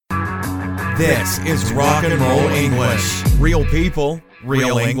This is Rock and Roll English. Real people,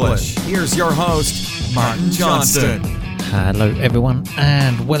 real English. Here's your host, Martin Johnston. Hello everyone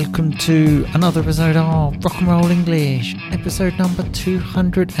and welcome to another episode of Rock and Roll English, episode number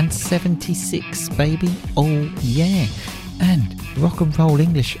 276, baby. Oh yeah. And Rock and Roll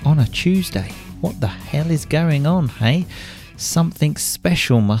English on a Tuesday. What the hell is going on, hey? Something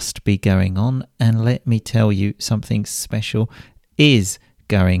special must be going on, and let me tell you, something special is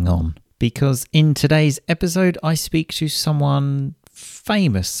going on. Because in today's episode, I speak to someone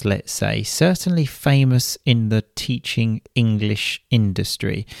famous, let's say, certainly famous in the teaching English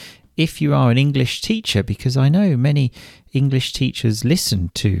industry. If you are an English teacher, because I know many English teachers listen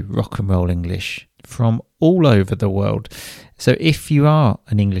to Rock and Roll English from all over the world. So if you are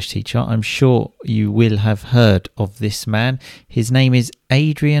an English teacher, I'm sure you will have heard of this man. His name is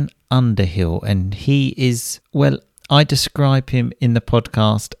Adrian Underhill, and he is, well, I describe him in the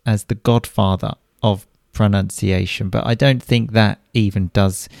podcast as the godfather of pronunciation, but I don't think that even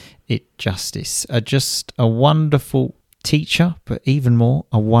does it justice. Just a wonderful teacher, but even more,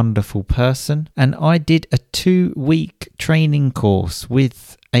 a wonderful person. And I did a 2-week training course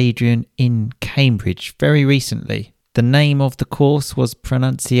with Adrian in Cambridge very recently. The name of the course was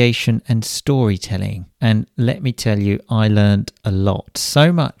Pronunciation and Storytelling. And let me tell you, I learned a lot.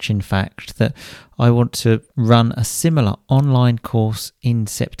 So much, in fact, that I want to run a similar online course in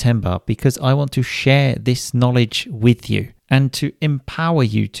September because I want to share this knowledge with you and to empower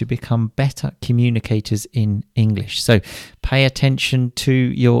you to become better communicators in English. So pay attention to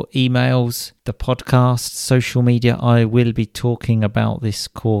your emails, the podcast, social media. I will be talking about this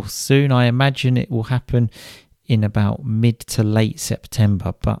course soon. I imagine it will happen in about mid to late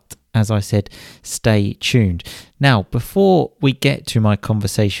September, but as I said, stay tuned. Now, before we get to my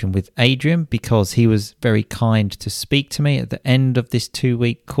conversation with Adrian, because he was very kind to speak to me at the end of this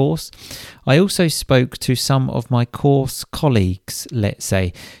 2-week course, I also spoke to some of my course colleagues, let's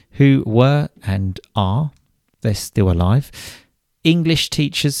say, who were and are, they're still alive, English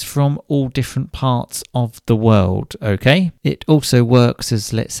teachers from all different parts of the world, okay? It also works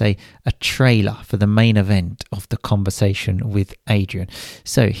as, let's say, a trailer for the main event of the conversation with Adrian.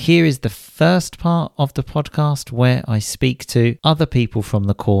 So here is the first part of the podcast where I speak to other people from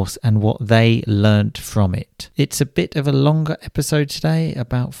the course and what they learned from it. It's a bit of a longer episode today,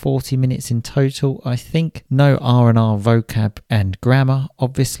 about 40 minutes in total, I think. No R&R vocab and grammar,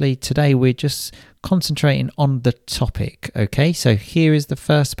 obviously. Today we're just concentrating on the topic, okay? So here is the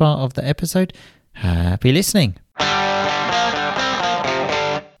first part of the episode. Happy listening.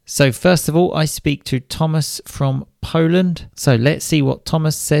 So first of all, I speak to Thomas from Poland. So let's see what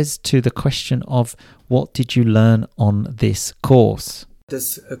Thomas says to the question of what did you learn on this course?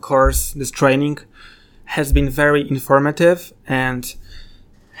 This course, this training has been very informative and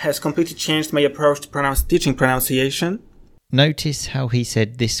has completely changed my approach to teaching pronunciation. Notice how he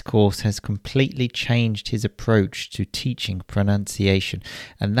said this course has completely changed his approach to teaching pronunciation.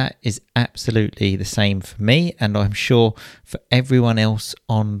 And that is absolutely the same for me, and I'm sure for everyone else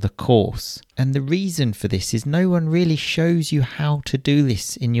on the course. And the reason for this is no one really shows you how to do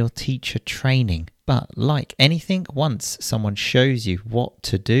this in your teacher training. But like anything, once someone shows you what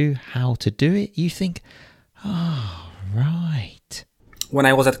to do, how to do it, you think, oh, right. When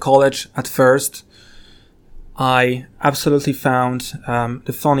I was at college at first, I absolutely found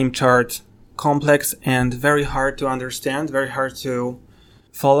the phoneme chart complex and very hard to understand, very hard to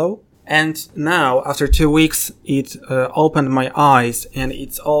follow. And now, after 2 weeks, it opened my eyes and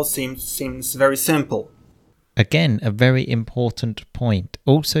it all seems very simple. Again, a very important point.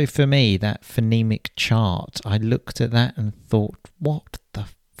 Also for me, that phonemic chart, I looked at that and thought, what the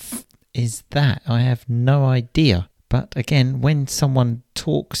is that? I have no idea. But again, when someone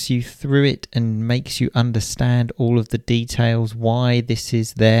talks you through it and makes you understand all of the details, why this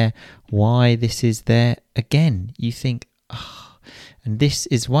is there, again, you think, and this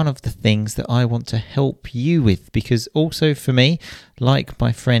is one of the things that I want to help you with, because also for me, like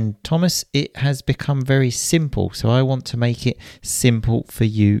my friend Thomas, it has become very simple. So I want to make it simple for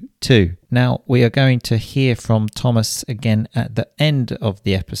you too. Now, we are going to hear from Thomas again at the end of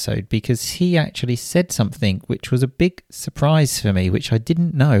the episode, because he actually said something which was a big surprise for me, which I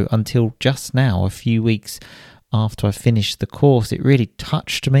didn't know until just now, a few weeks after I finished the course. It really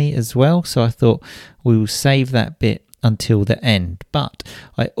touched me as well. So I thought we will save that bit until the end. But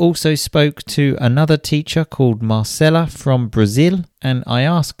I also spoke to another teacher called Marcela from Brazil, and I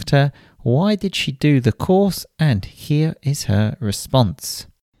asked her why did she do the course, and here is her response.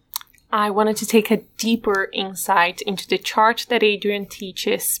 I wanted to take a deeper insight into the chart that Adrian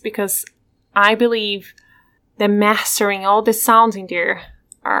teaches, because I believe that mastering all the sounds in there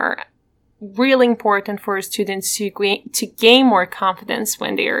are really important for students to gain more confidence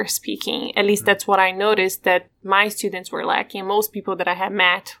when they are speaking. At least that's what I noticed that my students were lacking. Most people that I had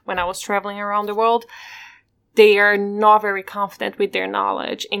met when I was traveling around the world, they are not very confident with their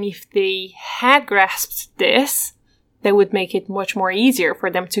knowledge. And if they had grasped this, that would make it much more easier for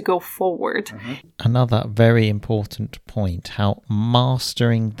them to go forward. Mm-hmm. Another very important point, how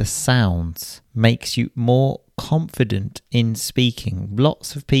mastering the sounds makes you more confident in speaking.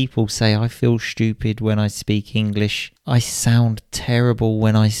 Lots of people say, I feel stupid when I speak English. I sound terrible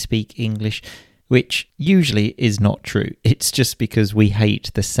when I speak English, which usually is not true. It's just because we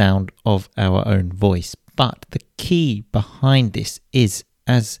hate the sound of our own voice. But the key behind this is,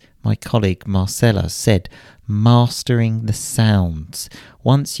 as my colleague Marcela said, mastering the sounds.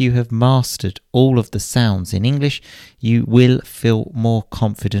 Once you have mastered all of the sounds in English, you will feel more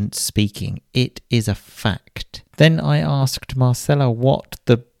confident speaking. It is a fact. Then I asked Marcela what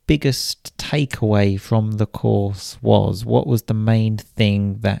the biggest takeaway from the course was. What was the main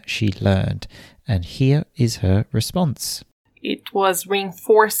thing that she learned? And here is her response. It was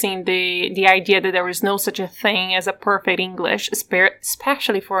reinforcing the idea that there is no such a thing as a perfect English,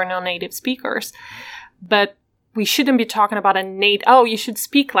 especially for non-native speakers. But we shouldn't be talking about you should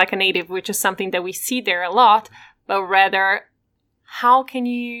speak like a native, which is something that we see there a lot, but rather, how can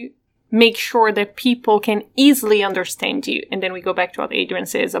you make sure that people can easily understand you? And then we go back to what Adrian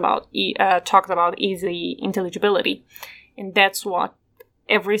says talks about easy intelligibility. And that's what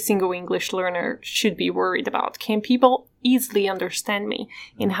every single English learner should be worried about. Can people easily understand me?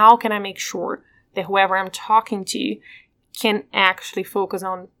 And how can I make sure that whoever I'm talking to can actually focus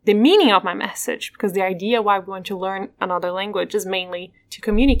on the meaning of my message? Because the idea why we want to learn another language is mainly to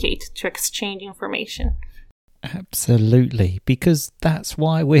communicate, to exchange information. Absolutely, because that's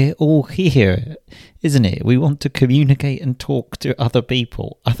why we're all here, isn't it? We want to communicate and talk to other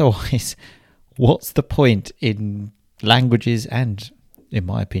people. Otherwise, what's the point in languages? And in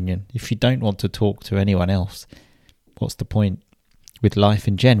my opinion, if you don't want to talk to anyone else, what's the point with life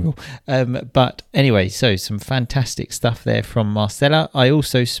in general? But anyway, so some fantastic stuff there from Marcela. I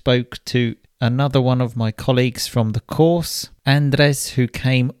also spoke to another one of my colleagues from the course, Andres, who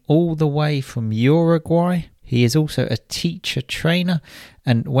came all the way from Uruguay. He is also a teacher trainer,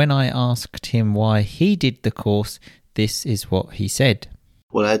 and when I asked him why he did the course, this is what he said.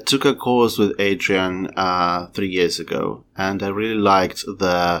 Well, I took a course with Adrian 3 years ago, and I really liked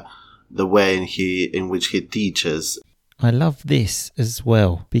the way in which he teaches. I love this as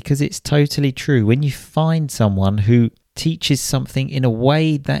well, because it's totally true. When you find someone who teaches something in a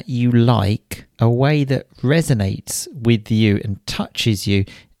way that you like, a way that resonates with you and touches you,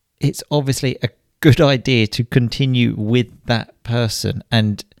 it's obviously a good idea to continue with that person.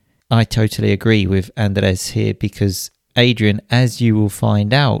 And I totally agree with Andres here, because Adrian, as you will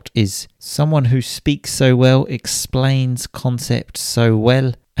find out, is someone who speaks so well, explains concepts so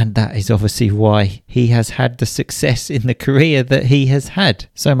well, and that is obviously why he has had the success in the career that he has had.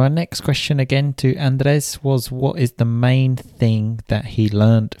 So my next question again to Andres was, what is the main thing that he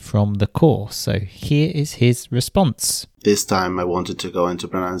learned from the course? So here is his response. This time I wanted to go into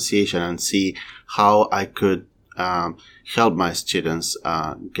pronunciation and see how I could help my students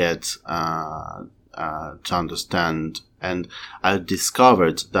get to understand. And I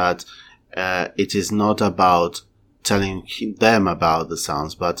discovered that it is not about telling them about the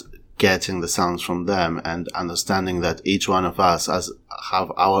sounds, but getting the sounds from them and understanding that each one of us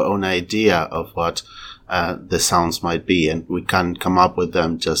have our own idea of what the sounds might be, and we can come up with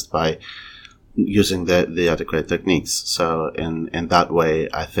them just by using the adequate techniques. So in that way,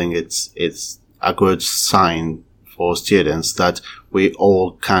 I think it's a good sign for students that we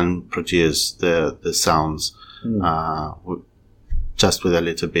all can produce the sounds just with a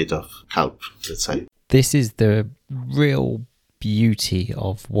little bit of help, let's say. This is the real beauty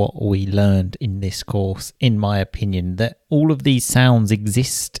of what we learned in this course, in my opinion, that all of these sounds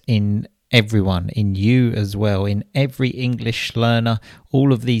exist in everyone, in you as well, in every English learner.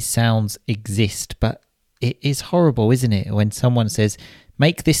 All of these sounds exist, but it is horrible, isn't it, when someone says,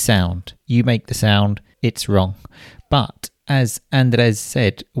 make this sound, you make the sound, it's wrong. But as Andres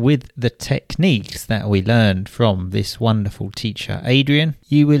said, with the techniques that we learned from this wonderful teacher, Adrian,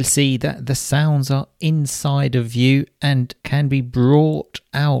 you will see that the sounds are inside of you and can be brought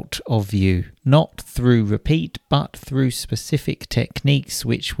out of you, not through repeat, but through specific techniques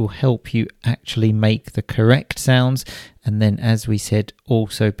which will help you actually make the correct sounds, and then, as we said,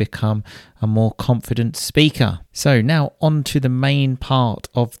 also become a more confident speaker. So now on to the main part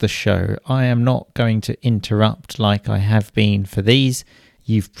of the show. I am not going to interrupt like I have been for these.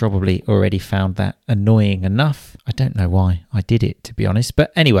 you've probably already found that annoying enough. I don't know why I did it, to be honest.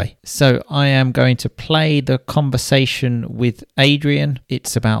 But anyway, so I am going to play the conversation with Adrian.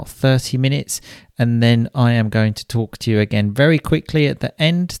 It's about 30 minutes. And then I am going to talk to you again very quickly at the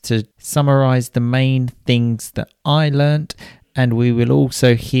end to summarize the main things that I learnt. And we will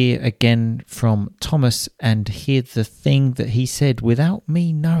also hear again from Thomas and hear the thing that he said without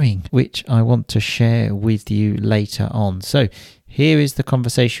me knowing, which I want to share with you later on. So here is the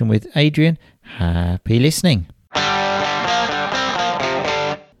conversation with Adrian. Happy listening.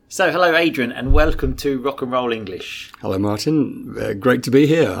 So hello, Adrian, and welcome to Rock and Roll English. Hello, Martin. Great to be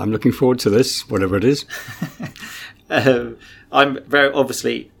here. I'm looking forward to this, whatever it is. I'm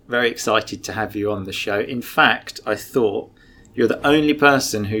very excited to have you on the show. In fact, I thought you're the only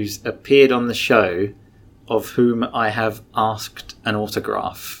person who's appeared on the show of whom I have asked an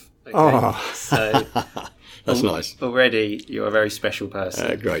autograph. Okay? Oh, so that's nice. Already, you're a very special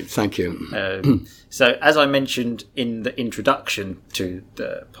person. Great, thank you. So, as I mentioned in the introduction to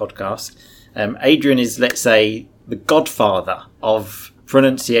the podcast, Adrian is, let's say, the godfather of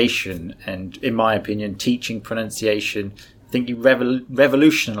pronunciation and, in my opinion, teaching pronunciation. I think you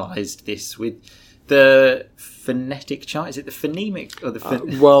revolutionised this with the phonetic chart. Is it the phonemic or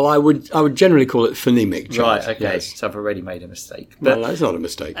the well, I would generally call it phonemic chart. Right, okay. Yes. So I've already made a mistake. But, well, that's not a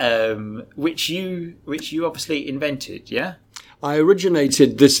mistake. Which you obviously invented, yeah? I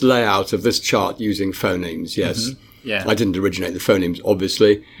originated this layout of this chart using phonemes, yes. Mm-hmm. Yeah. I didn't originate the phonemes,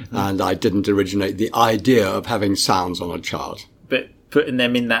 obviously, and I didn't originate the idea of having sounds on a chart. But putting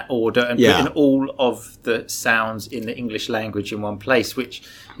them in that order and putting all of the sounds in the English language in one place, which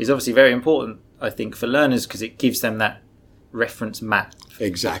is obviously very important, I think, for learners because it gives them that reference map.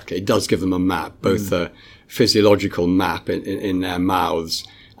 Exactly. It does give them a map, both a physiological map in their mouths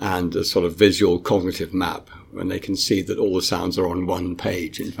and a sort of visual cognitive map when they can see that all the sounds are on one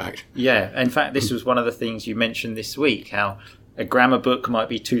page, in fact. Yeah. In fact, this was one of the things you mentioned this week, how a grammar book might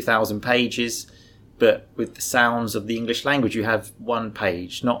be 2,000 pages, but with the sounds of the English language, you have one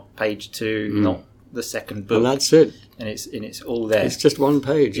page, not page 2, not the second book. And that's it. And it's all there. It's just one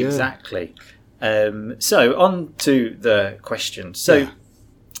page, yeah. Exactly. So on to the question. So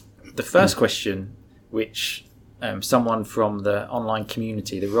the first question, which someone from the online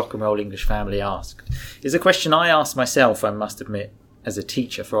community, the Rock and Roll English family, asked, is a question I asked myself, I must admit, as a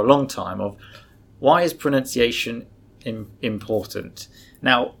teacher for a long time, of why is pronunciation important?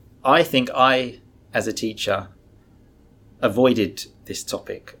 Now, I think I, as a teacher, avoided this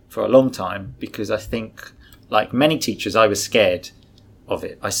topic for a long time because I think, like many teachers, I was scared of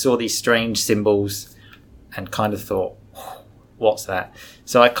it. I saw these strange symbols and kind of thought, what's that?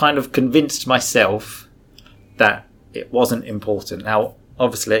 So I kind of convinced myself that it wasn't important. Now,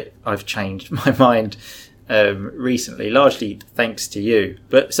 obviously, I've changed my mind recently, largely thanks to you.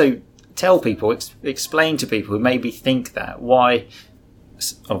 But so tell people, explain to people who maybe think that, why,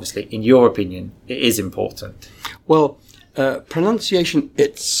 obviously, in your opinion, it is important. Well, pronunciation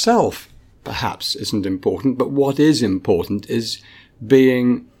itself perhaps isn't important, but what is important is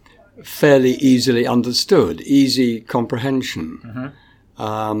being fairly easily understood, easy comprehension,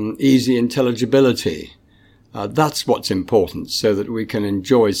 easy intelligibility. That's what's important, so that we can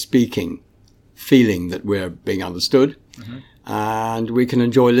enjoy speaking, feeling that we're being understood, and we can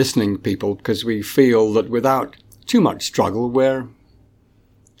enjoy listening to people because we feel that without too much struggle, we're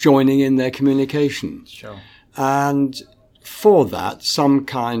joining in their communication. Sure. And for that, some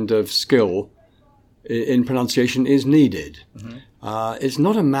kind of skill in pronunciation is needed. It's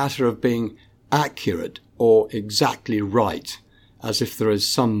not a matter of being accurate or exactly right, as if there is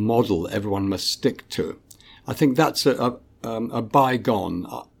some model everyone must stick to. I think that's a bygone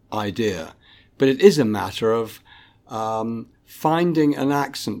idea. But it is a matter of finding an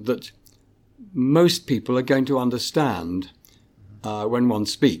accent that most people are going to understand when one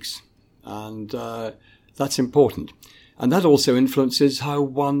speaks. And that's important. And that also influences how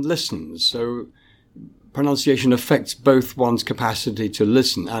one listens. So pronunciation affects both one's capacity to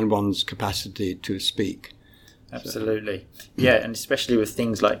listen and one's capacity to speak. Absolutely. Yeah, and especially with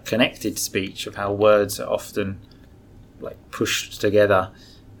things like connected speech, of how words are often like pushed together.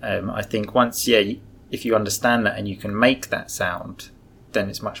 I think once, if you understand that and you can make that sound, then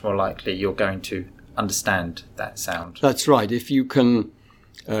it's much more likely you're going to understand that sound. That's right. If you can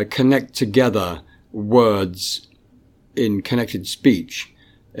connect together words in connected speech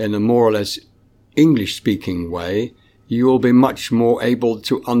in a more or less English-speaking way, you will be much more able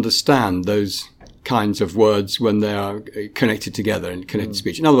to understand those kinds of words when they are connected together in connected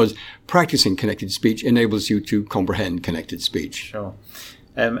speech. In other words, practicing connected speech enables you to comprehend connected speech. Sure.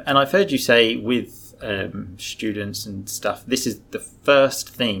 And I've heard you say with students and stuff, this is the first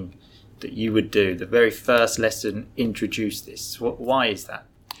thing that you would do, the very first lesson, introduce this. Why is that?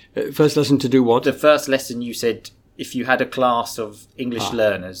 First lesson to do what? The first lesson, you said if you had a class of English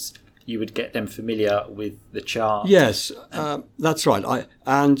learners, you would get them familiar with the chart. Yes, that's right.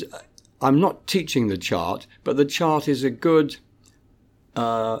 I'm not teaching the chart, but the chart is a good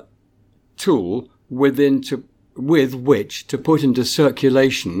tool with which to put into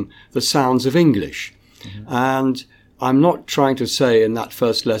circulation the sounds of English. Mm-hmm. And I'm not trying to say in that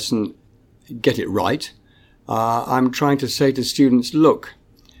first lesson, get it right. I'm trying to say to students, look,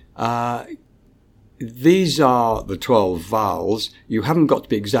 these are the 12 vowels. You haven't got to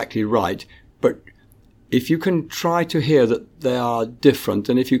be exactly right, but if you can try to hear that they are different,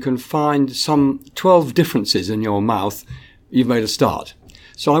 and if you can find some 12 differences in your mouth, you've made a start.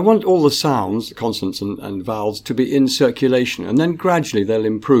 So I want all the sounds, consonants and vowels, to be in circulation, and then gradually they'll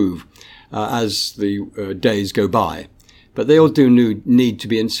improve as the days go by. But they all do need to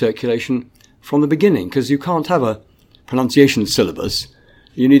be in circulation from the beginning, because you can't have a pronunciation syllabus.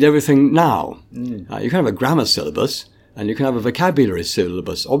 You need everything now. You can have a grammar syllabus, and you can have a vocabulary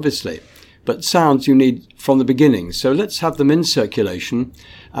syllabus, obviously. But sounds you need from the beginning. So let's have them in circulation,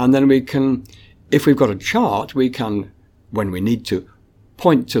 and then we can, if we've got a chart, we can, when we need to,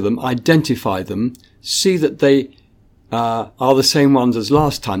 point to them, identify them, see that they are the same ones as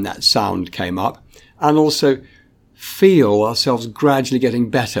last time that sound came up, and also feel ourselves gradually getting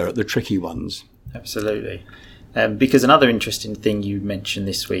better at the tricky ones. Absolutely. Because another interesting thing you mentioned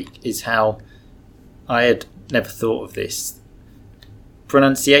this week is how I had never thought of this.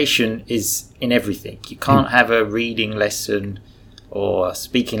 Pronunciation is in everything. You can't have a reading lesson or a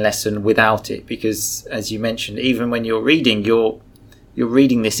speaking lesson without it, because, as you mentioned, even when you're reading, you're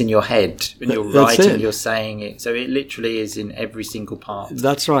reading this in your head. When you're writing, you're saying it. So it literally is in every single part.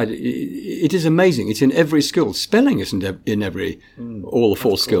 That's right. It is amazing. It's in every skill. Spelling isn't in all the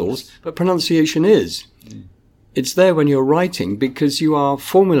 4 skills, but pronunciation is. It's there when you're writing, because you are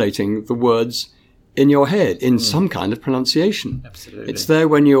formulating the words in your head in some kind of pronunciation. Absolutely. It's there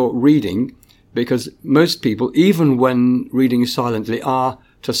when you're reading, because most people, even when reading silently, are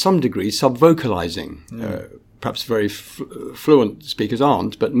to some degree subvocalizing. Perhaps very fluent speakers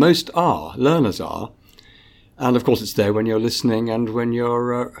aren't, but most are. Learners are. And of course it's there when you're listening and when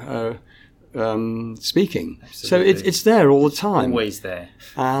you're speaking. Absolutely. So it's there all the time. Always there.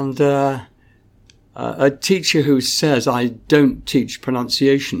 And a teacher who says, I don't teach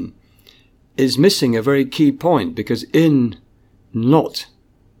pronunciation, is missing a very key point, because in not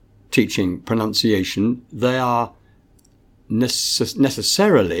teaching pronunciation, they are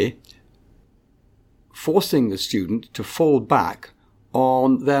necessarily forcing the student to fall back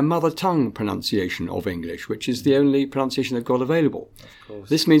on their mother tongue pronunciation of English, which is the only pronunciation they've got available. Of course.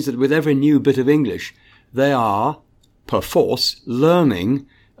 This means that with every new bit of English, they are, perforce, learning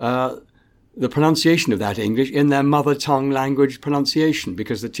the pronunciation of that English in their mother tongue language pronunciation,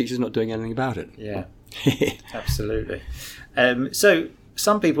 because the teacher's not doing anything about it. Yeah, absolutely. So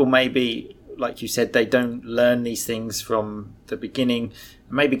some people maybe, like you said, they don't learn these things from the beginning,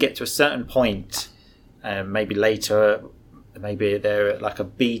 maybe get to a certain point, maybe later, maybe they're at like a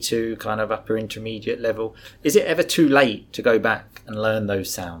B2 kind of upper intermediate level. Is it ever too late to go back and learn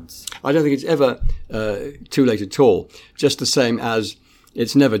those sounds? I don't think it's ever too late at all. Just the same as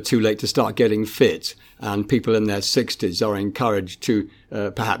it's never too late to start getting fit, and people in their 60s are encouraged to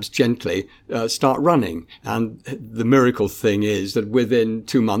perhaps gently start running. And the miracle thing is that within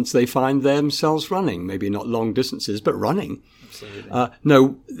 2 months they find themselves running, maybe not long distances, but running. Absolutely.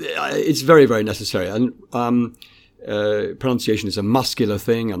 No, it's very, very necessary. And pronunciation is a muscular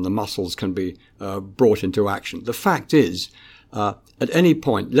thing, and the muscles can be brought into action. The fact is, at any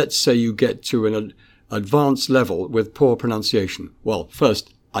point, let's say you get to an advanced level with poor pronunciation. Well,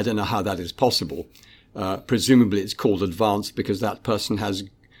 first, I don't know how that is possible. Presumably it's called advanced because that person has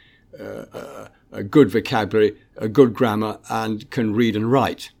a good vocabulary, a good grammar, and can read and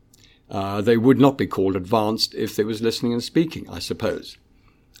write. They would not be called advanced if they was listening and speaking, I suppose.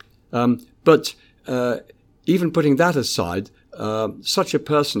 But even putting that aside, such a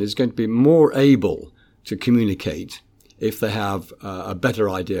person is going to be more able to communicate if they have a better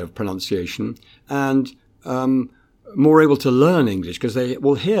idea of pronunciation, and more able to learn English because they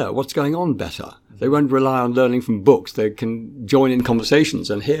will hear what's going on better. They won't rely on learning from books. They can join in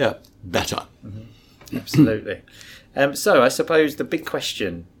conversations and hear better. Mm-hmm. Absolutely. So I suppose the big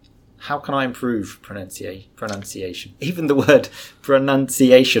question, how can I improve pronunciation? Even the word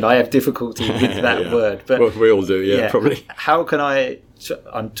pronunciation, I have difficulty with that word. But well, we all do, probably. How can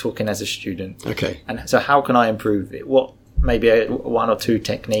I'm talking as a student. Okay. And so how can I improve it? What, maybe 1 or 2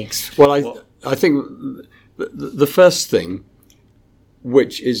 techniques? Well, I think the first thing,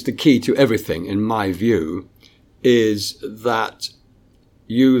 which is the key to everything in my view, is that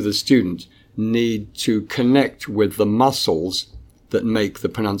you, the student, need to connect with the muscles that make the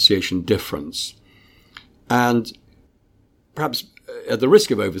pronunciation difference. And perhaps at the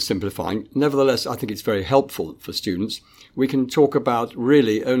risk of oversimplifying, nevertheless, I think it's very helpful for students. We can talk about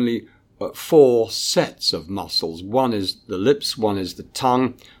really only 4 sets of muscles. One is the lips, one is the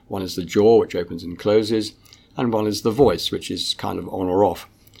tongue, one is the jaw, which opens and closes, and one is the voice, which is kind of on or off.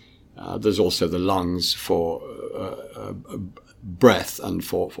 There's also the lungs for breath and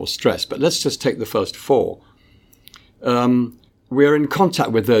for stress. But let's just take the first 4. We're in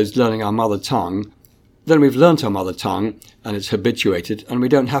contact with those learning our mother tongue. Then we've learnt our mother tongue and it's habituated, and we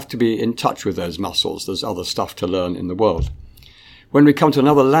don't have to be in touch with those muscles. There's other stuff to learn in the world. When we come to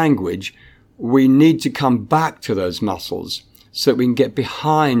another language, we need to come back to those muscles so that we can get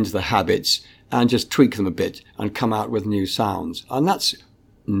behind the habits and just tweak them a bit and come out with new sounds. And that's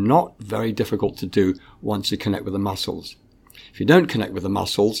not very difficult to do once you connect with the muscles. If you don't connect with the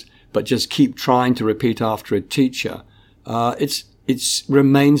muscles, but just keep trying to repeat after a teacher, it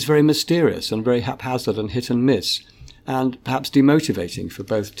remains very mysterious and very haphazard and hit and miss, and perhaps demotivating for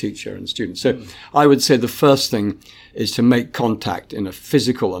both teacher and student. So I would say the first thing is to make contact in a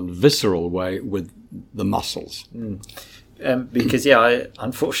physical and visceral way with the muscles. Because, I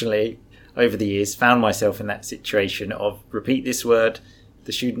unfortunately, over the years, found myself in that situation of repeat this word,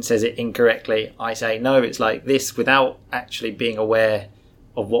 the student says it incorrectly, I say, no, it's like this, without actually being aware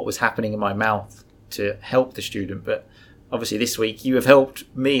of what was happening in my mouth to help the student. But obviously this week you have helped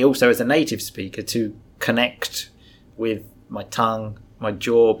me also as a native speaker to connect with my tongue, my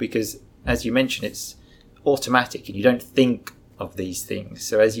jaw, because as you mentioned, it's automatic and you don't think of these things.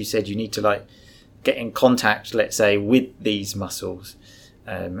 So as you said, you need to get in contact, let's say, with these muscles.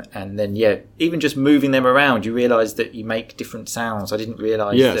 And then, even just moving them around, you realise that you make different sounds. I didn't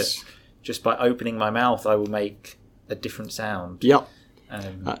realise that just by opening my mouth, I will make a different sound. Yeah.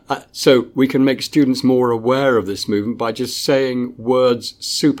 So we can make students more aware of this movement by just saying words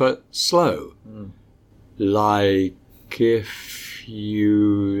super slow. Like if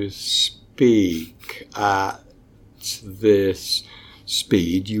you speak at this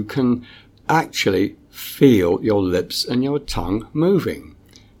speed, you can actually feel your lips and your tongue moving.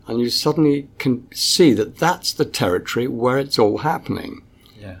 And you suddenly can see that that's the territory where it's all happening.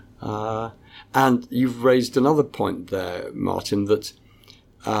 Yeah. And you've raised another point there, Martin, that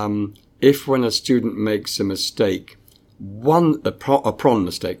if when a student makes a mistake, a prompt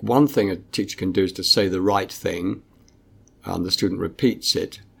mistake, one thing a teacher can do is to say the right thing, and the student repeats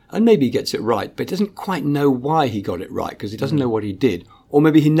it, and maybe he gets it right, but he doesn't quite know why he got it right, because he doesn't know what he did. Or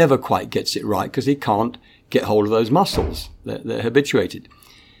maybe he never quite gets it right because he can't get hold of those muscles. They're habituated.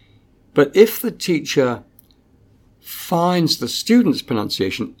 But if the teacher finds the student's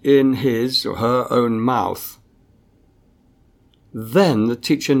pronunciation in his or her own mouth, then the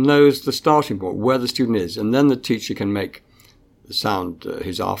teacher knows the starting point, where the student is, and then the teacher can make the sound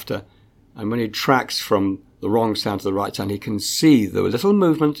he's after. And when he tracks from the wrong sound to the right sound, he can see the little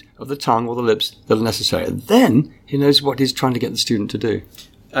movement of the tongue or the lips that are necessary. And then he knows what he's trying to get the student to do.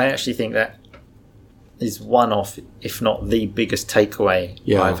 I actually think that is one of, if not the biggest takeaway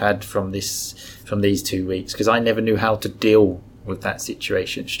I've had from these 2 weeks, because I never knew how to deal with that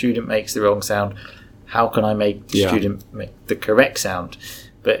situation. Student makes the wrong sound. How can I make the student make the correct sound?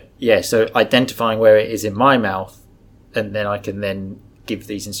 But so identifying where it is in my mouth, and then I can then give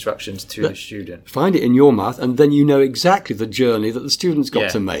these instructions to the student. Find it in your mouth, and then you know exactly the journey that the student's got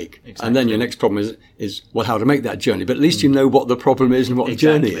to make. Exactly. And then your next problem is how to make that journey. But at least you know what the problem is and what the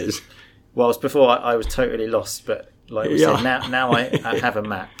journey is. Whilst before I was totally lost, but like we said, now I have a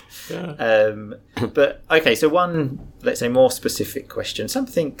map. But okay, so one, let's say, more specific question,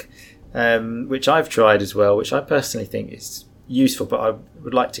 something which I've tried as well, which I personally think is useful, but I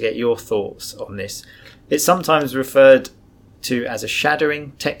would like to get your thoughts on this. It's sometimes referred to as a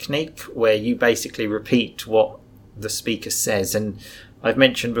shadowing technique, where you basically repeat what the speaker says. And I've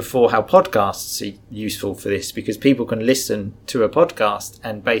mentioned before how podcasts are useful for this, because people can listen to a podcast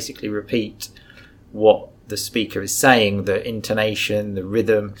and basically repeat what the speaker is saying, the intonation, the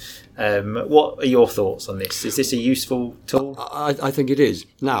rhythm. What are your thoughts on this? Is this a useful tool? I think it is.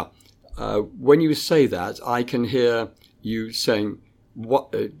 Now, when you say that, I can hear you saying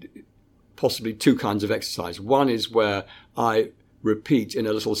possibly 2 kinds of exercise. One is where I repeat in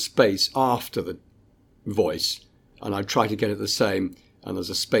a little space after the voice, and I try to get it the same, and there's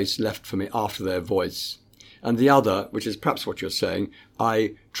a space left for me after their voice. And the other, which is perhaps what you're saying,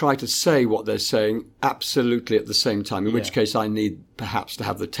 I try to say what they're saying absolutely at the same time, in which case I need perhaps to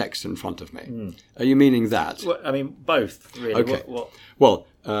have the text in front of me. Are you meaning that? Well, I mean, both, really. Okay. What? Well,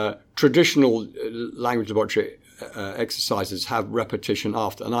 traditional language laboratory exercises have repetition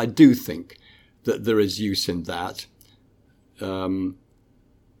after, and I do think that there is use in that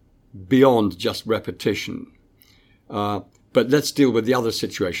beyond just repetition. But let's deal with the other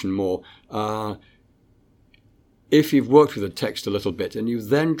situation more. If you've worked with a text a little bit and you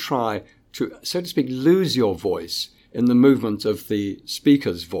then try to, so to speak, lose your voice in the movement of the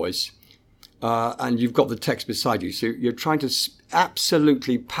speaker's voice, and you've got the text beside you, so you're trying to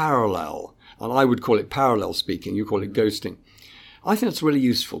absolutely parallel, and I would call it parallel speaking, you call it ghosting. I think that's really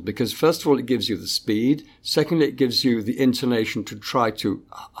useful because, first of all, it gives you the speed. Secondly, it gives you the intonation to try to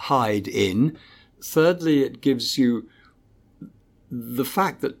hide in. Thirdly, it gives you the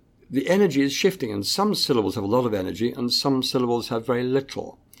fact that the energy is shifting, and some syllables have a lot of energy and some syllables have very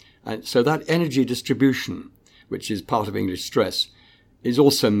little. And so that energy distribution, which is part of English stress, is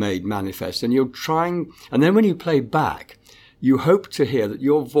also made manifest. And you're trying, and then when you play back, you hope to hear that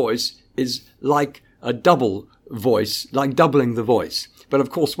your voice is like a double voice, like doubling the voice. But of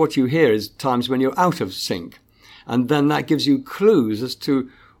course, what you hear is times when you're out of sync. And then that gives you clues as to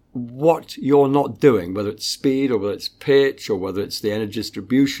what you're not doing, whether it's speed or whether it's pitch or whether it's the energy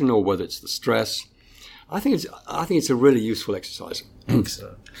distribution or whether it's the stress. I think it's a really useful exercise.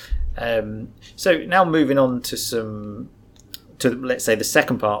 Excellent. So now moving on to let's say the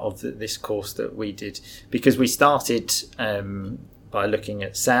second part of this course that we did, because we started by looking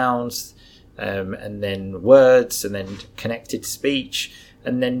at sounds and then words and then connected speech,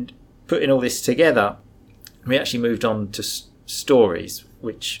 and then putting all this together, we actually moved on to stories,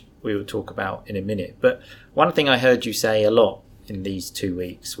 which we will talk about in a minute. But one thing I heard you say a lot in these 2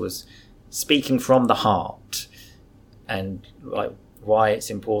 weeks was speaking from the heart, and like why it's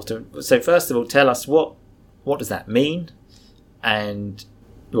important. So first of all, tell us what does that mean, and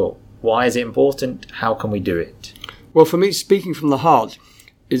well, why is it important? How can we do it? Well, for me, speaking from the heart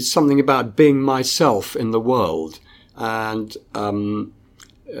is something about being myself in the world and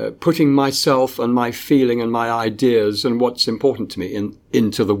putting myself and my feeling and my ideas and what's important to me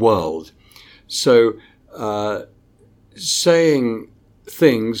into the world. So saying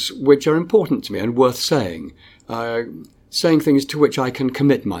things which are important to me and worth saying, saying things to which I can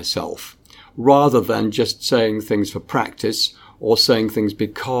commit myself, rather than just saying things for practice or saying things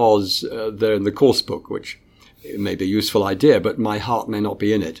because they're in the course book, which may be a useful idea, but my heart may not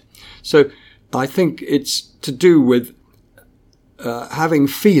be in it. So I think it's to do with having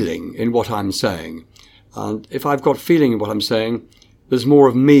feeling in what I'm saying. And if I've got feeling in what I'm saying, there's more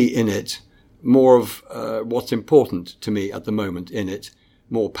of me in it, more of what's important to me at the moment in it,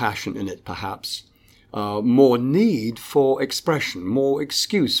 more passion in it perhaps, more need for expression, more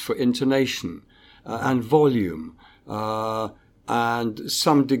excuse for intonation and volume, and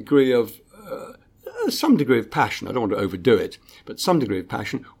some degree of passion. I don't want to overdo it, but some degree of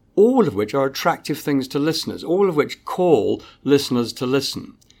passion, all of which are attractive things to listeners, all of which call listeners to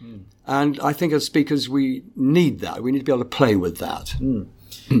listen. And I think as speakers, we need that. We need to be able to play with that.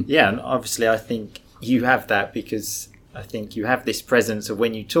 Yeah, and obviously I think you have that, because I think you have this presence of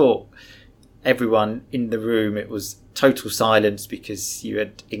when you talk, everyone in the room, it was total silence because you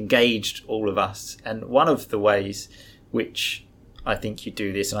had engaged all of us. And one of the ways which I think you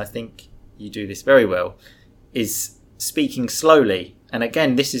do this, and I think you do this very well, is speaking slowly. And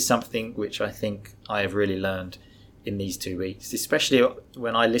again, this is something which I think I have really learned in these 2 weeks, especially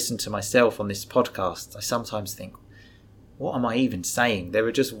when I listen to myself on this podcast. I sometimes think, what am I even saying? There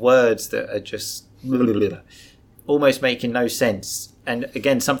are just words that are just almost making no sense. And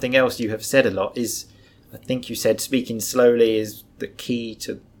again, something else you have said a lot is, I think you said speaking slowly is the key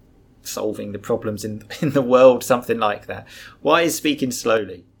to solving the problems in the world, something like that. Why is speaking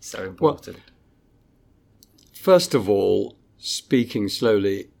slowly so important? Well, first of all, speaking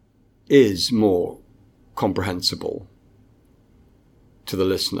slowly is more comprehensible to the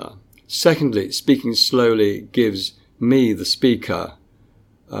listener. Secondly, speaking slowly gives me, the speaker,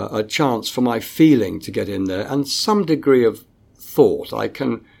 a chance for my feeling to get in there and some degree of thought. I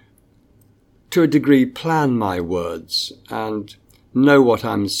can, to a degree, plan my words and know what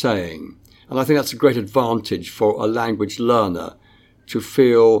I'm saying. And I think that's a great advantage for a language learner, to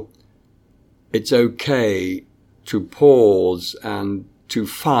feel it's okay to pause and to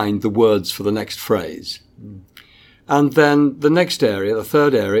find the words for the next phrase. And then the next area, the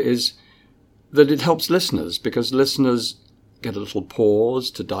third area, is that it helps listeners, because listeners get a little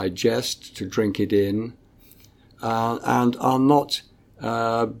pause to digest, to drink it in, and are not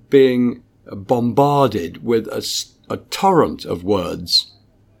being bombarded with a torrent of words,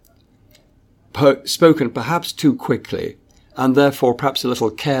 spoken perhaps too quickly, and therefore perhaps a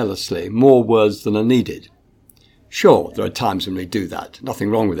little carelessly, more words than are needed. Sure, there are times when we do that, nothing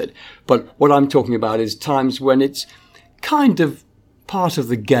wrong with it. But what I'm talking about is times when it's kind of part of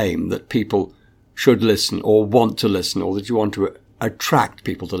the game that people should listen or want to listen, or that you want to attract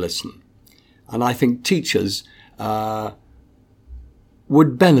people to listen. And I think teachers would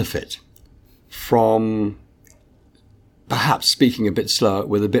benefit from perhaps speaking a bit slower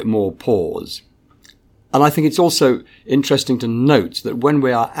with a bit more pause. And I think it's also interesting to note that when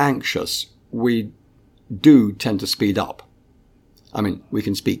we are anxious, we do tend to speed up. I mean, we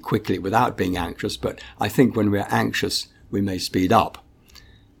can speak quickly without being anxious, but I think when we're anxious, we may speed up.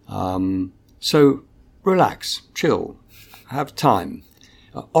 So relax, chill, have time.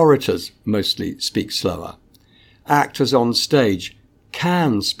 Orators mostly speak slower. Actors on stage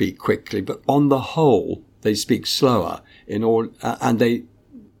can speak quickly, but on the whole, they speak slower and they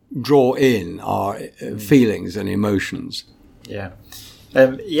draw in our feelings and emotions. Yeah.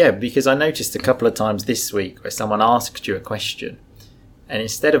 Because I noticed a couple of times this week where someone asked you a question, and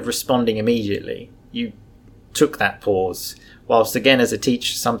instead of responding immediately, you took that pause. Whilst again, as a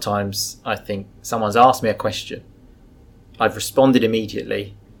teacher, sometimes I think someone's asked me a question, I've responded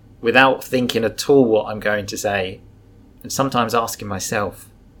immediately without thinking at all what I'm going to say, and sometimes asking myself,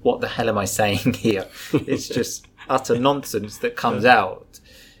 what the hell am I saying here? It's just utter nonsense that comes out.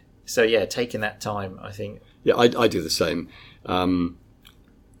 So yeah, taking that time, I think. Yeah, I do the same. And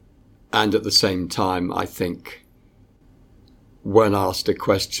at the same time, I think when asked a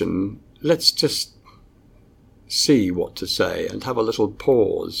question, let's just see what to say and have a little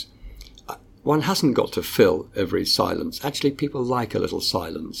pause. One hasn't got to fill every silence. Actually, people like a little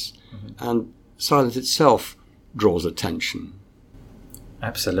silence. Mm-hmm. And silence itself draws attention.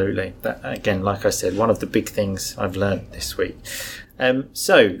 Absolutely. That, again, like I said, one of the big things I've learned this week.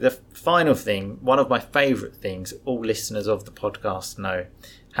 So the final thing, one of my favourite things, all listeners of the podcast know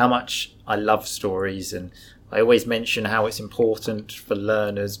how much I love stories, and I always mention how it's important for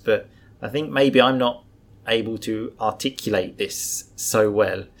learners, but I think maybe I'm not able to articulate this so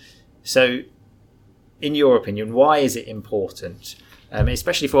well. So in your opinion, why is it important,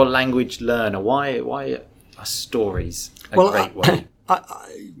 especially for a language learner? Why are stories a great way?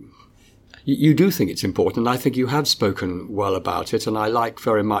 You do think it's important. I think you have spoken well about it, and I like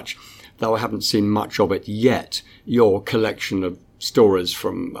very much, though I haven't seen much of it yet, your collection of stories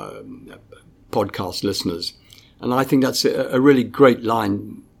from podcast listeners. And I think that's a really great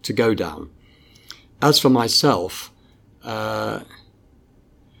line to go down. As for myself, I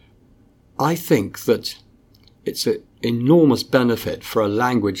think that it's an enormous benefit for a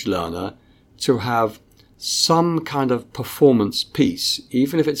language learner to have some kind of performance piece,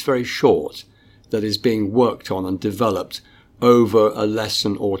 even if it's very short, that is being worked on and developed over a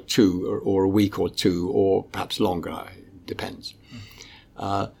lesson or two, or a week or two, or perhaps longer, it depends.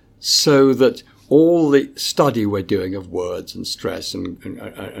 So that all the study we're doing of words and stress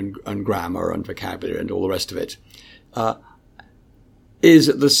and grammar and vocabulary and all the rest of it is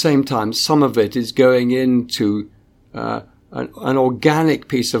at the same time, some of it is going into an organic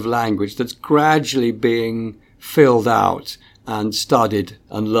piece of language that's gradually being filled out and studied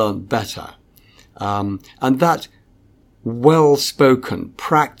and learned better. And that well-spoken,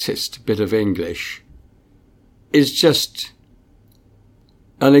 practiced bit of English is just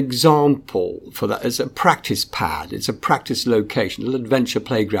an example for that. It's a practice pad. It's a practice location, a little adventure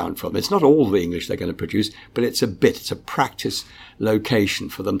playground for them. It's not all the English they're going to produce, but it's a bit. It's a practice location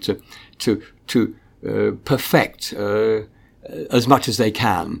for them to perfect as much as they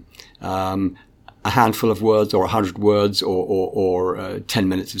can. A handful of words or 100 words or 10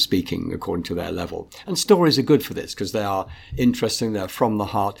 minutes of speaking according to their level. And stories are good for this because they are interesting, they're from the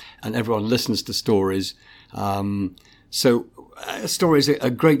heart, and everyone listens to stories. So a story is a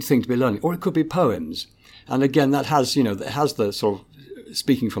great thing to be learning. Or it could be poems. And again, that has, that has the sort of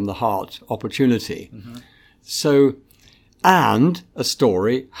speaking from the heart opportunity. Mm-hmm. So, and a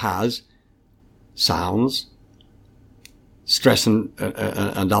story has sounds, stress and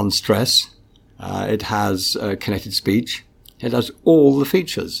unstress. It has connected speech. It has all the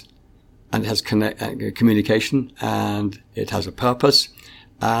features, and it has communication, and it has a purpose,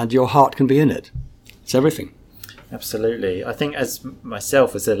 and your heart can be in it. It's everything. Absolutely. I think as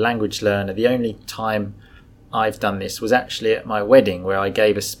myself, as a language learner, the only time I've done this was actually at my wedding, where I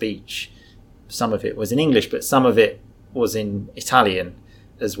gave a speech. Some of it was in English, but some of it was in Italian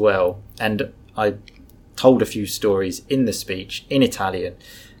as well. And I told a few stories in the speech in Italian.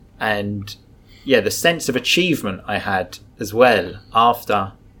 And yeah, the sense of achievement I had as well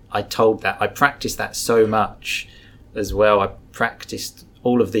after I practiced that so much as well. I practiced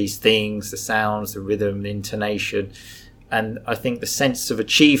all of these things, the sounds, the rhythm, the intonation, and I think the sense of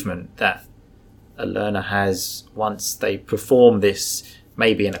achievement that a learner has once they perform this,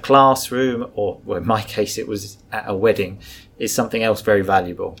 maybe in a classroom, or well, in my case it was at a wedding, is something else very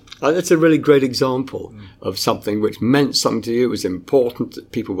valuable. That's a really great example of something which meant something to you. It was important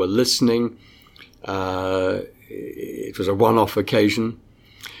that people were listening. It was a one-off occasion.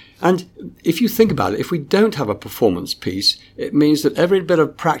 And if you think about it, if we don't have a performance piece, it means that every bit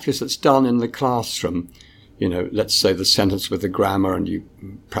of practice that's done in the classroom, let's say the sentence with the grammar and you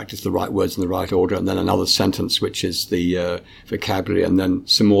practice the right words in the right order, and then another sentence which is the vocabulary, and then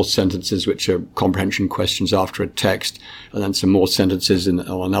some more sentences which are comprehension questions after a text, and then some more sentences on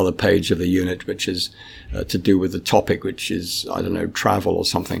another page of the unit which is to do with the topic, which is, travel or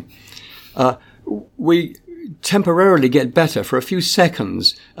something. We temporarily get better for a few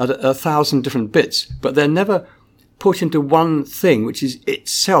seconds at 1,000 different bits, but they're never put into one thing, which is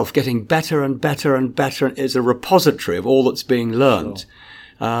itself getting better and better and better, and is a repository of all that's being learned,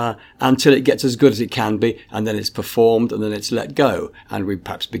 until it gets as good as it can be, and then it's performed, and then it's let go, and we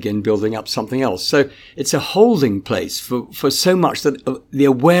perhaps begin building up something else. So it's a holding place for so much that the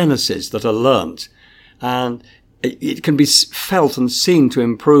awarenesses that are learnt, and it can be felt and seen to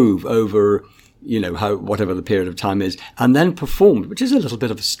improve over whatever the period of time is, and then performed, which is a little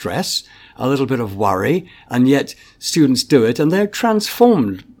bit of stress, a little bit of worry, and yet students do it and they're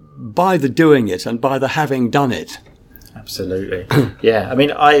transformed by the doing it and by the having done it. Absolutely. Yeah. I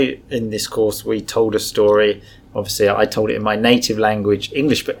mean, in this course, we told a story. Obviously, I told it in my native language,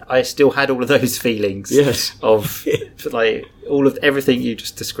 English, but I still had all of those feelings. Yes. Of like all of everything you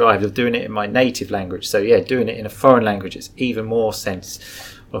just described, of doing it in my native language. So yeah, doing it in a foreign language, it's even more sense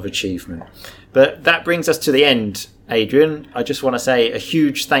of achievement. But that brings us to the end, Adrian. I just want to say a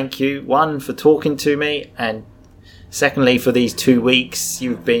huge thank you, one, for talking to me, and secondly, for these 2 weeks.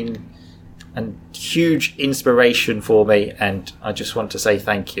 You've been a huge inspiration for me, and I just want to say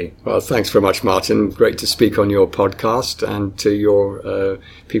thank you. Well, thanks very much, Martin. Great to speak on your podcast and to your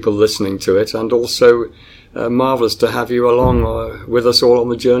people listening to it, and also marvellous to have you along with us all on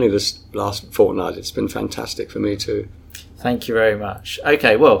the journey this last fortnight. It's been fantastic for me too. Thank you very much.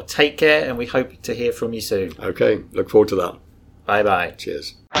 Okay, well, take care, and we hope to hear from you soon. Okay, look forward to that. Bye-bye.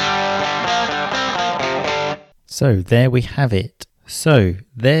 Cheers. So there we have it.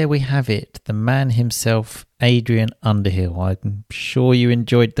 The man himself, Adrian Underhill. I'm sure you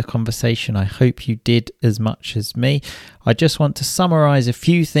enjoyed the conversation. I hope you did as much as me. I just want to summarise a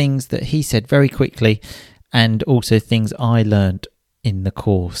few things that he said very quickly, and also things I learned in the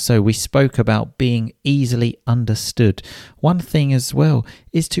course. So we spoke about being easily understood. One thing as well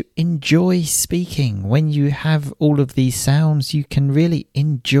is to enjoy speaking. When you have all of these sounds, you can really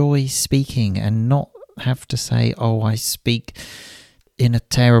enjoy speaking and not have to say, oh, I speak in a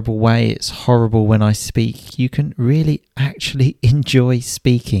terrible way, it's horrible when I speak. You can really actually enjoy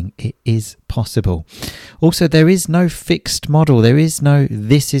speaking. It is possible. Also, there is no fixed model. There is no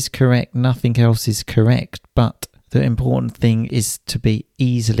this is correct, nothing else is correct, but the important thing is to be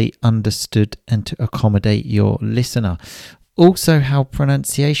easily understood and to accommodate your listener. Also, how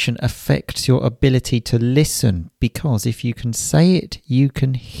pronunciation affects your ability to listen, because if you can say it, you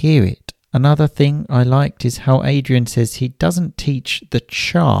can hear it. Another thing I liked is how Adrian says he doesn't teach the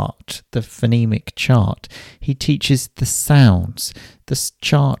chart, the phonemic chart. He teaches the sounds. The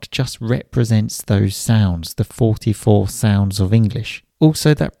chart just represents those sounds, the 44 sounds of English.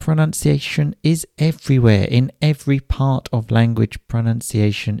 Also, that pronunciation is everywhere. In every part of language,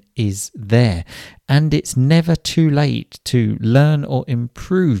 pronunciation is there. And it's never too late to learn or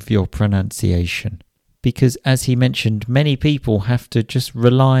improve your pronunciation. Because, as he mentioned, many people have to just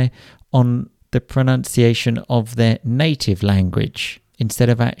rely on the pronunciation of their native language instead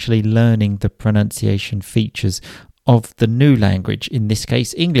of actually learning the pronunciation features of the new language, in this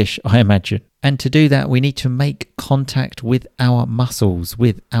case English, I imagine. And to do that, we need to make contact with our muscles,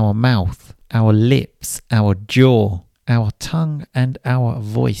 with our mouth, our lips, our jaw, our tongue and our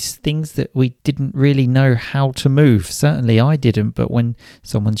voice, things that we didn't really know how to move. Certainly I didn't, but when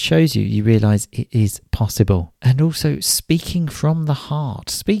someone shows you, you realise it is possible. And also speaking from the heart.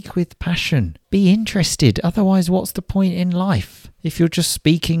 Speak with passion. Be interested. Otherwise, what's the point in life? If you're just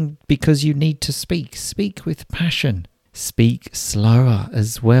speaking because you need to speak, speak with passion. Speak slower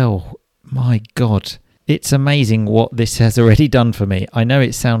as well. My God. It's amazing what this has already done for me. I know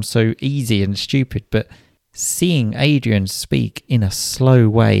it sounds so easy and stupid, but seeing Adrian speak in a slow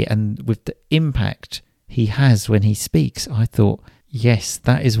way and with the impact he has when he speaks, I thought, yes,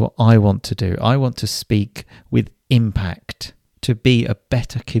 that is what I want to do. I want to speak with impact. to be a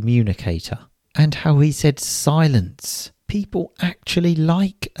better communicator. And how he said silence. People actually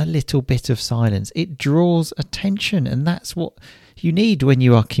like a little bit of silence. It draws attention, and that's what you need when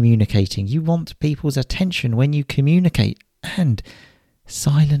you are communicating. You want people's attention when you communicate, and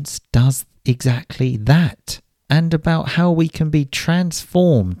silence does exactly that. And about how we can be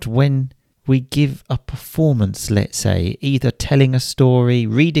transformed when we give a performance, let's say, either telling a story,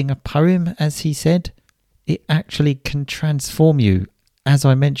 reading a poem, as he said. It actually can transform you. As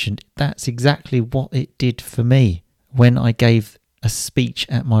I mentioned, that's exactly what it did for me. When I gave a speech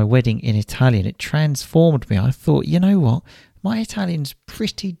at my wedding in Italian, it transformed me. I thought, you know what? My Italian's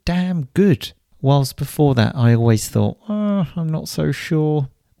pretty damn good. Whilst before that, I always thought, I'm not so sure.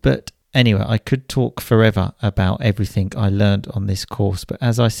 But anyway, I could talk forever about everything I learned on this course. But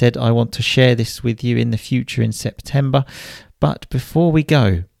as I said, I want to share this with you in the future in September. But before we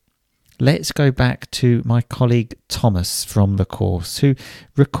go, let's go back to my colleague Thomas from the course, who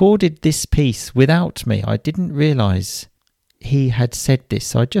recorded this piece without me. I didn't realise he had said this,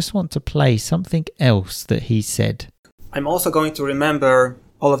 so I just want to play something else that he said. I'm also going to remember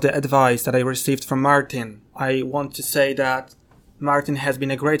all of the advice that I received from Martin. I want to say that Martin has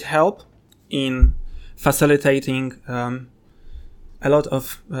been a great help in facilitating a lot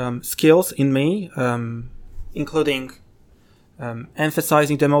of skills in me, including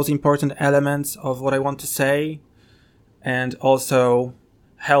emphasizing the most important elements of what I want to say, and also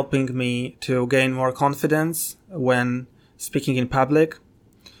helping me to gain more confidence when speaking in public.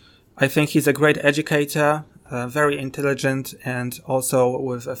 I think he's a great educator, very intelligent, and also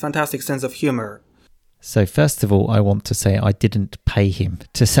with a fantastic sense of humor. So first of all, I want to say I didn't pay him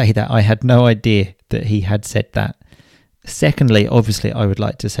to say that. I had no idea that he had said that. Secondly, obviously, I would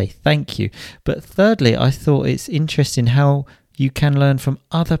like to say thank you. But thirdly, I thought it's interesting how you can learn from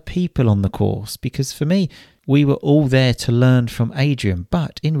other people on the course, because for me, we were all there to learn from Adrian,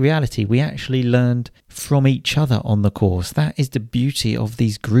 but in reality, we actually learned from each other on the course. That is the beauty of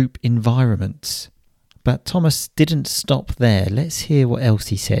these group environments. But Thomas didn't stop there. Let's hear what else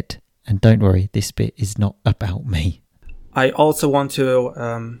he said. And don't worry, this bit is not about me. I also want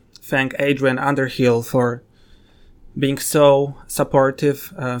to thank Adrian Underhill for being so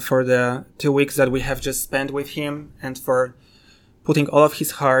supportive for the 2 weeks that we have just spent with him, and for putting all of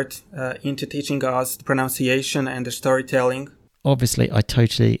his heart into teaching us the pronunciation and the storytelling. Obviously, I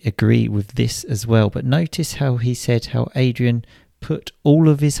totally agree with this as well, but notice how he said how Adrian put all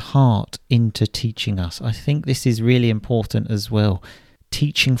of his heart into teaching us. I think this is really important as well.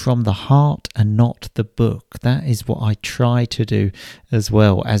 Teaching from the heart and not the book. That is what I try to do as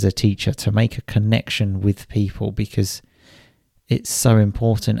well as a teacher, to make a connection with people, because it's so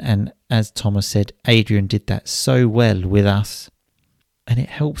important. And as Thomas said, Adrian did that so well with us. And it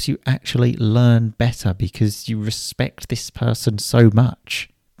helps you actually learn better because you respect this person so much.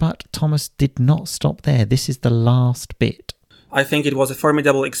 But Thomas did not stop there. This is the last bit. I think it was a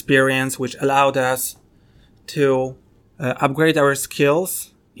formidable experience which allowed us to upgrade our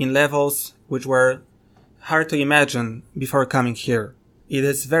skills in levels which were hard to imagine before coming here. It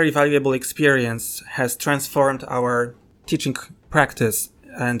is a very valuable experience, has transformed our teaching practice,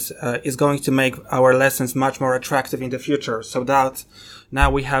 and is going to make our lessons much more attractive in the future, so that now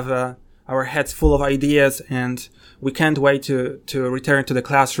we have our heads full of ideas, and we can't wait to return to the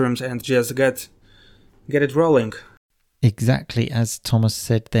classrooms and just get it rolling. Exactly as Thomas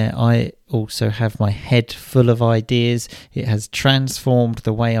said there, I also have my head full of ideas. It has transformed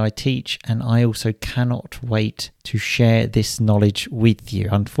the way I teach, and I also cannot wait to share this knowledge with you.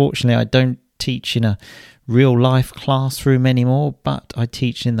 Unfortunately, I don't teach in a real life classroom anymore, but I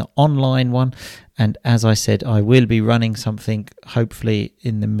teach in the online one. And as I said, I will be running something hopefully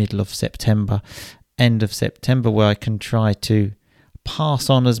in the middle of September, end of September, where I can try to pass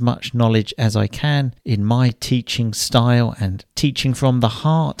on as much knowledge as I can in my teaching style, and teaching from the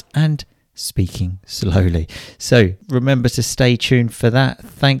heart and speaking slowly. So remember to stay tuned for that.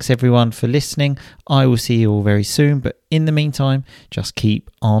 Thanks everyone for listening. I will see you all very soon, but in the meantime, just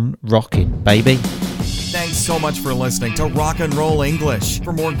keep on rocking, baby. Thanks so much for listening to Rock and Roll English.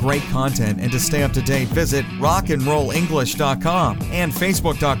 For more great content and to stay up to date, visit rockandrollenglish.com and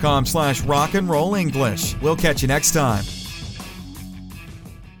facebook.com/rockandrollenglish. We'll catch you next time.